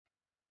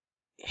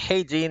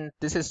Hey Jean,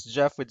 this is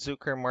Jeff with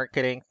Zucker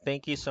Marketing.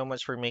 Thank you so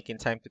much for making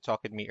time to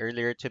talk with me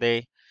earlier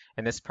today.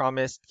 And as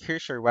promised,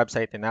 here's your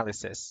website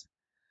analysis.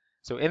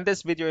 So in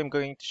this video, I'm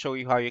going to show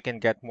you how you can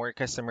get more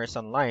customers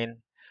online.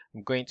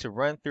 I'm going to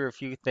run through a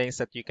few things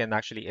that you can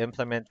actually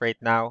implement right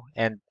now.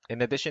 And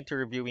in addition to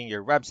reviewing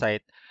your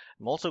website,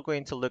 I'm also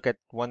going to look at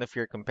one of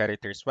your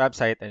competitors'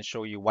 website and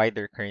show you why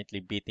they're currently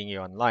beating you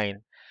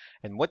online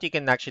and what you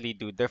can actually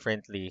do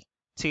differently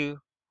to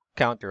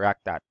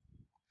counteract that.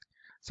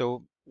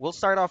 So we'll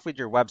start off with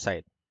your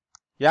website.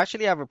 You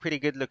actually have a pretty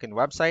good looking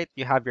website.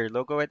 You have your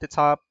logo at the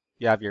top,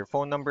 you have your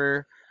phone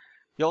number,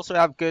 you also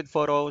have good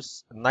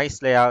photos,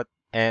 nice layout,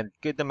 and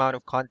good amount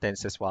of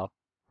contents as well.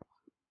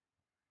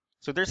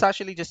 So there's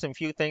actually just a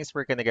few things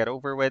we're gonna get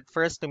over with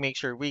first to make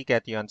sure we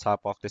get you on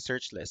top of the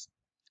search list.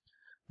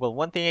 Well,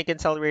 one thing I can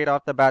tell right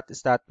off the bat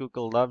is that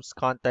Google loves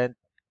content.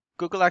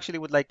 Google actually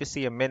would like to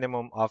see a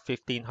minimum of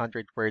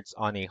 1500 words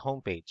on a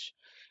homepage.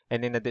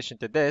 And in addition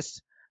to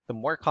this, the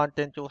more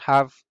content you'll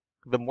have,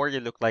 the more you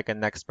look like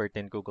an expert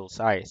in Google's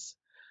eyes.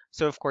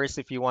 So of course,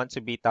 if you want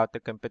to beat out the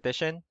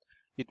competition,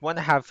 you'd want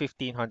to have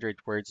 1500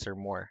 words or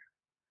more.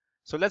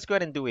 So let's go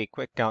ahead and do a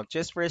quick count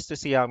just for us to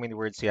see how many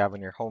words you have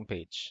on your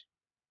homepage.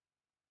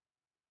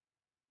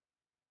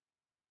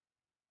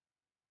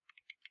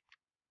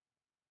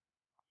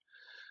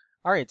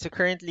 All right, so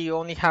currently you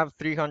only have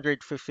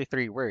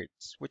 353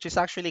 words, which is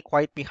actually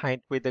quite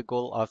behind with the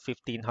goal of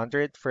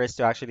 1500 for us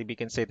to actually be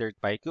considered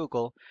by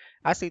Google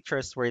as a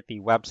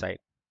trustworthy website.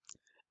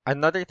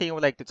 Another thing I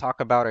would like to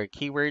talk about are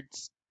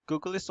keywords.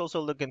 Google is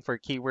also looking for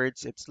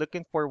keywords. It's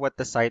looking for what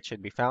the site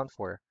should be found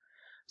for.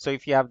 So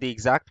if you have the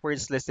exact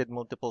words listed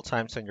multiple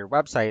times on your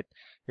website,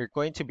 you're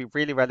going to be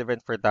really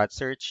relevant for that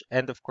search.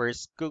 And of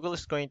course, Google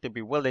is going to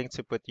be willing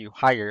to put you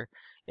higher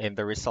in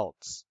the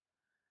results.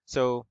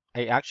 So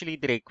I actually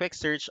did a quick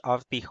search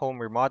of the home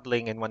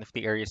remodeling in one of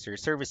the areas you're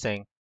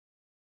servicing,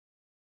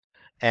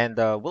 and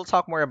we'll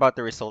talk more about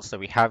the results that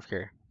we have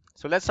here.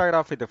 So let's start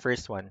off with the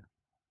first one.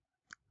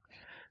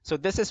 So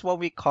this is what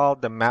we call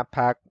the map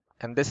pack,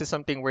 and this is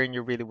something where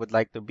you really would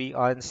like to be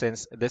on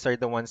since these are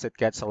the ones that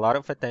gets a lot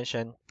of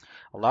attention,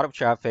 a lot of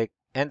traffic,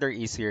 and they're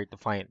easier to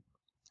find.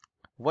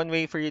 One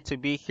way for you to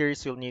be here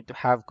is you'll need to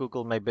have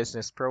Google My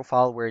Business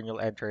profile where you'll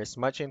enter as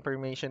much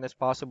information as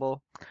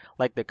possible,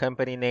 like the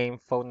company name,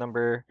 phone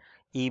number,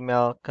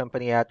 email,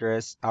 company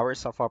address,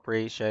 hours of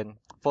operation,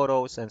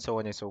 photos, and so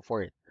on and so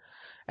forth.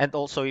 And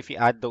also, if you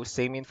add those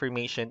same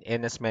information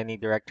in as many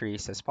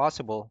directories as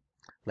possible,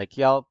 like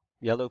Yelp,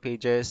 Yellow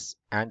Pages,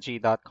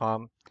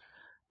 Angie.com,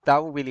 that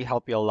will really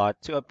help you a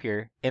lot to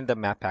appear in the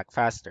map pack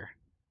faster.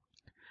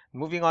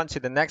 Moving on to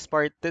the next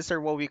part, these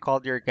are what we call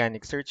the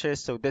organic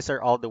searches. So these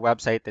are all the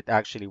website that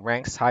actually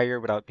ranks higher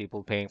without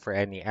people paying for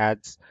any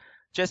ads,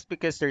 just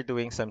because they're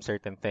doing some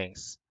certain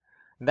things.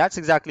 And that's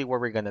exactly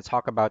what we're going to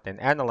talk about and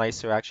analyze.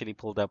 So I actually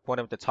pulled up one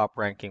of the top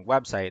ranking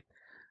website.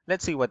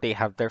 Let's see what they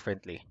have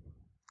differently.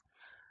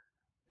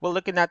 Well,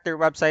 looking at their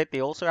website,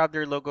 they also have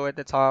their logo at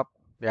the top.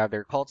 They have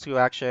their call to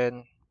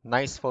action,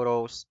 nice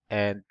photos,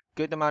 and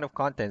good amount of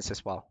contents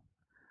as well.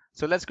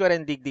 So let's go ahead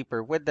and dig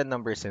deeper with the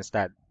numbers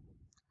instead.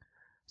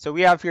 So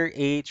we have here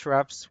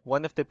Ahrefs,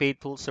 one of the paid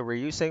tools that we're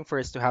using for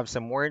us to have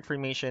some more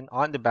information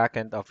on the back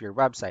end of your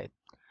website.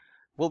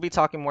 We'll be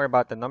talking more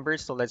about the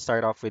numbers, so let's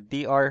start off with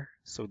DR.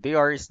 So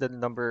DR is the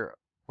number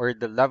or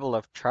the level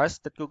of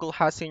trust that Google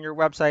has in your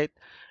website,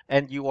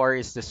 and UR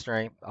is the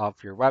strength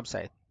of your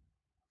website.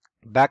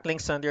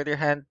 Backlinks, on the other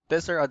hand,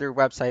 these are other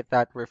website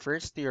that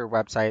refers to your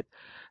website,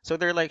 so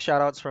they're like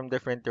shoutouts from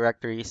different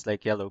directories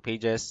like Yellow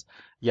Pages,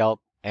 Yelp,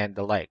 and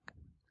the like.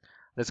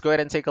 Let's go ahead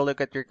and take a look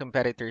at your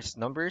competitors'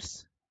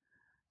 numbers.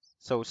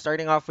 So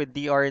starting off with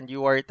DR and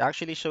UR, it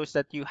actually shows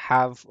that you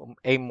have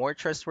a more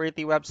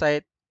trustworthy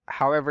website.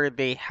 However,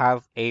 they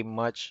have a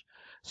much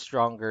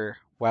stronger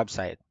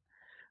website.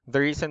 The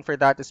reason for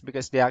that is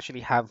because they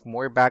actually have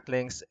more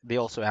backlinks. They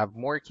also have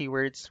more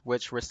keywords,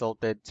 which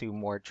resulted to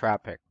more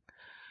traffic.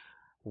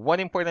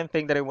 One important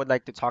thing that I would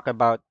like to talk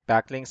about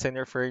backlinks and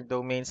referring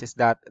domains is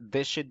that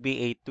this should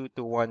be a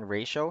 2-to-1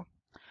 ratio.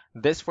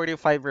 These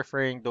 45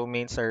 referring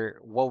domains are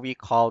what we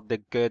call the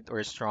good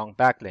or strong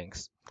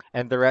backlinks,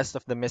 and the rest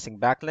of the missing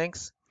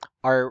backlinks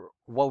are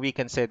what we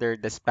consider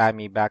the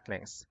spammy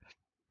backlinks.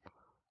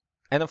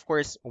 And of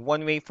course,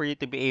 one way for you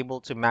to be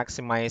able to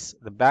maximize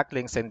the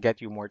backlinks and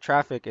get you more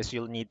traffic is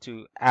you'll need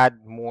to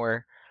add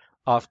more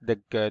of the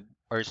good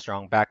or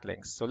strong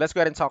backlinks. So let's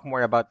go ahead and talk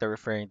more about the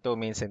referring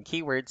domains and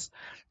keywords.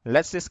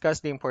 Let's discuss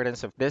the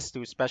importance of this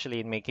too, especially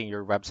in making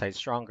your website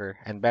stronger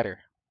and better.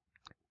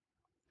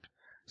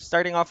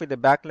 Starting off with the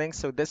backlinks,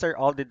 so these are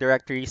all the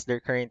directories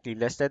they're currently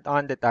listed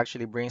on that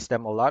actually brings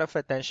them a lot of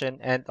attention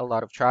and a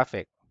lot of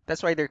traffic.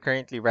 That's why they're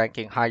currently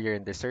ranking higher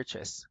in the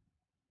searches.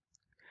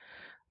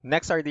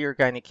 Next are the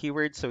organic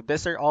keywords. So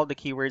these are all the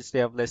keywords they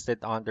have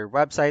listed on their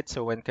website.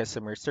 So when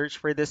customers search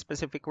for these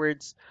specific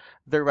words,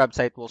 their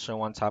website will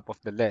show on top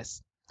of the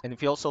list. And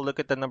if you also look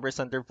at the numbers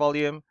under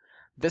volume,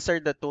 these are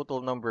the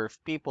total number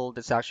of people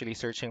that's actually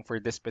searching for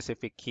this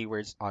specific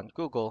keywords on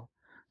Google.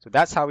 So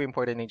that's how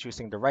important in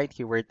choosing the right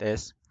keyword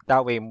is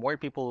That way, more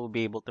people will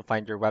be able to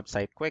find your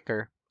website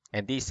quicker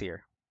and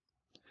easier.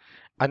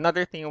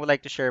 Another thing I would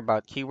like to share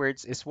about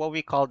keywords is what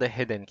we call the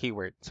hidden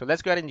keyword. So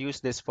let's go ahead and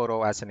use this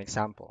photo as an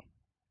example.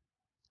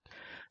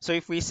 So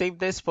if we save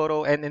this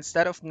photo and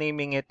instead of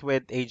naming it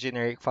with a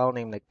generic file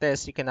name like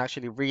this, you can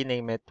actually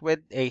rename it with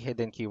a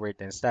hidden keyword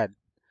instead.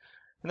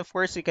 And of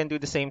course, you can do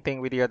the same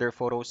thing with the other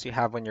photos you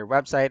have on your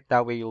website.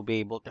 That way you'll be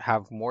able to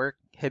have more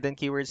hidden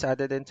keywords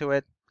added into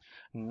it.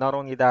 Not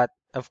only that,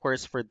 of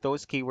course, for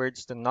those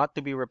keywords to not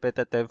to be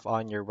repetitive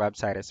on your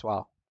website as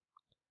well.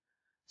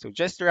 So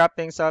just to wrap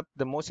things up,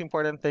 the most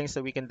important things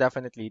that we can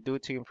definitely do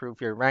to improve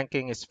your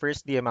ranking is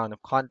first the amount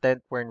of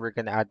content wherein we're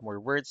going to add more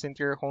words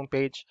into your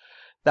homepage.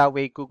 That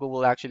way Google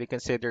will actually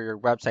consider your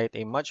website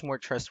a much more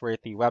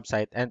trustworthy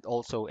website and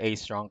also a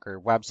stronger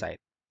website.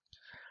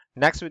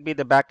 Next would be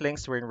the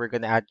backlinks wherein we're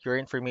going to add your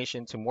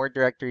information to more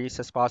directories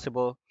as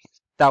possible.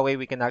 That way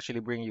we can actually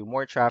bring you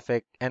more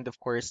traffic and of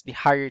course the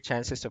higher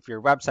chances of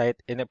your website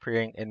in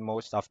appearing in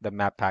most of the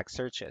map pack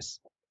searches.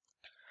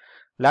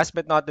 Last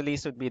but not the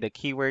least would be the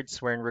keywords,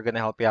 wherein we're going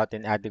to help you out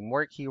in adding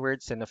more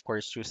keywords and, of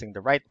course, choosing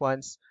the right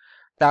ones.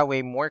 That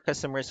way, more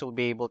customers will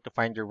be able to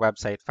find your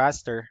website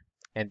faster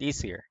and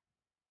easier.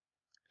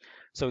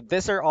 So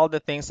these are all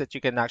the things that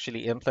you can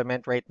actually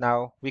implement right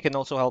now. We can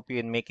also help you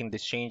in making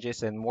these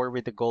changes and more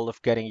with the goal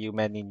of getting you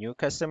many new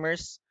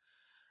customers.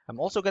 I'm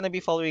also going to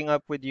be following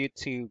up with you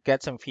to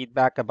get some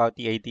feedback about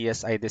the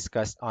ideas I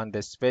discussed on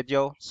this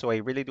video. So I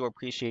really do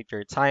appreciate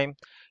your time.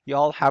 You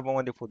all have a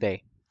wonderful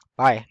day.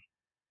 Bye.